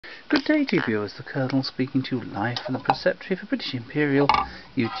Good day to you viewers, the Colonel speaking to you live from the Preceptory for British Imperial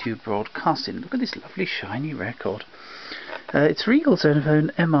YouTube Broadcasting. Look at this lovely shiny record. It's Regal Zono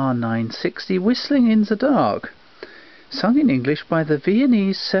MR960, Whistling in the Dark, sung in English by the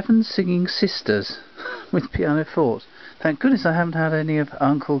Viennese 7 Singing Sisters with piano forte. Thank goodness I haven't had any of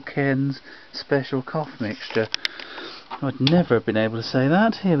Uncle Ken's special cough mixture. I'd never have been able to say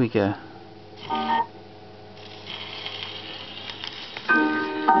that. Here we go.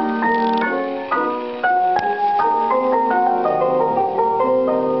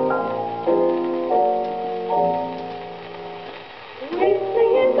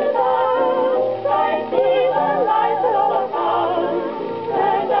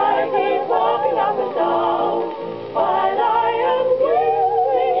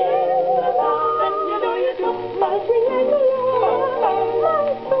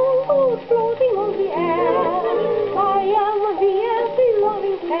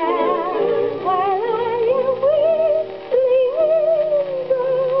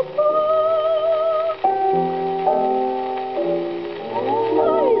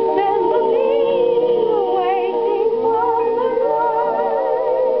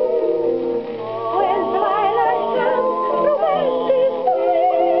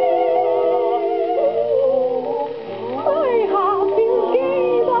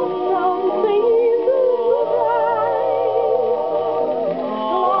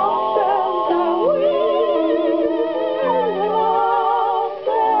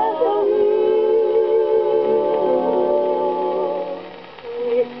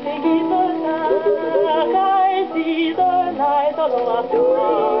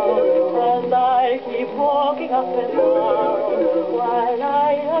 And I keep walking up and down while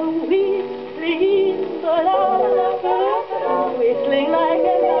I am whistling in the dark, whistling like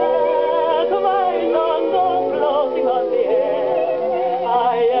a lark, my song floating on the air.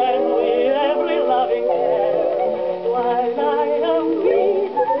 I am with every loving care while I am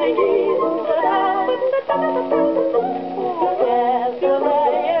whistling in the dark. Yes, you're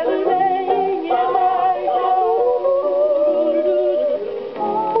right, every day, yes, I know.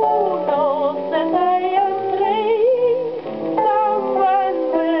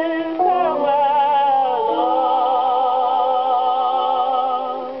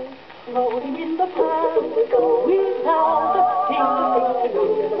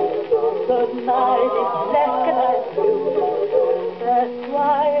 The night is black and I'm blue. That's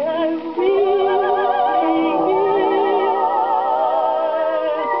why I'm whistling here.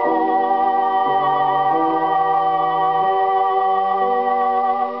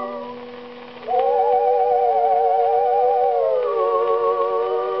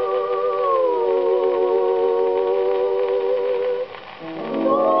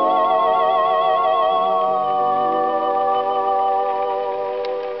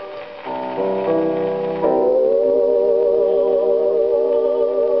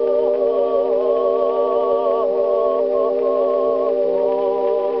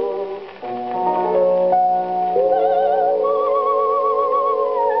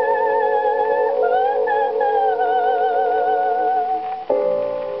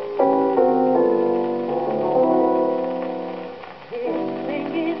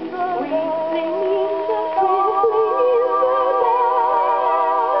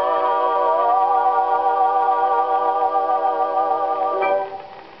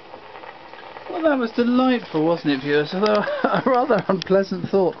 Well, that was delightful, wasn't it, viewers? Although a rather unpleasant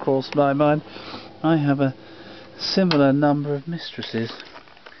thought crossed my mind. I have a similar number of mistresses.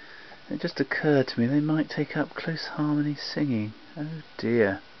 It just occurred to me they might take up close harmony singing. Oh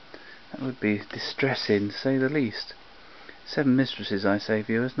dear. That would be distressing, to say the least. 7 mistresses, I say,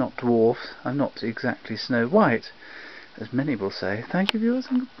 viewers, not dwarfs. I'm not exactly Snow White, as many will say. Thank you, viewers,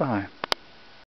 and goodbye.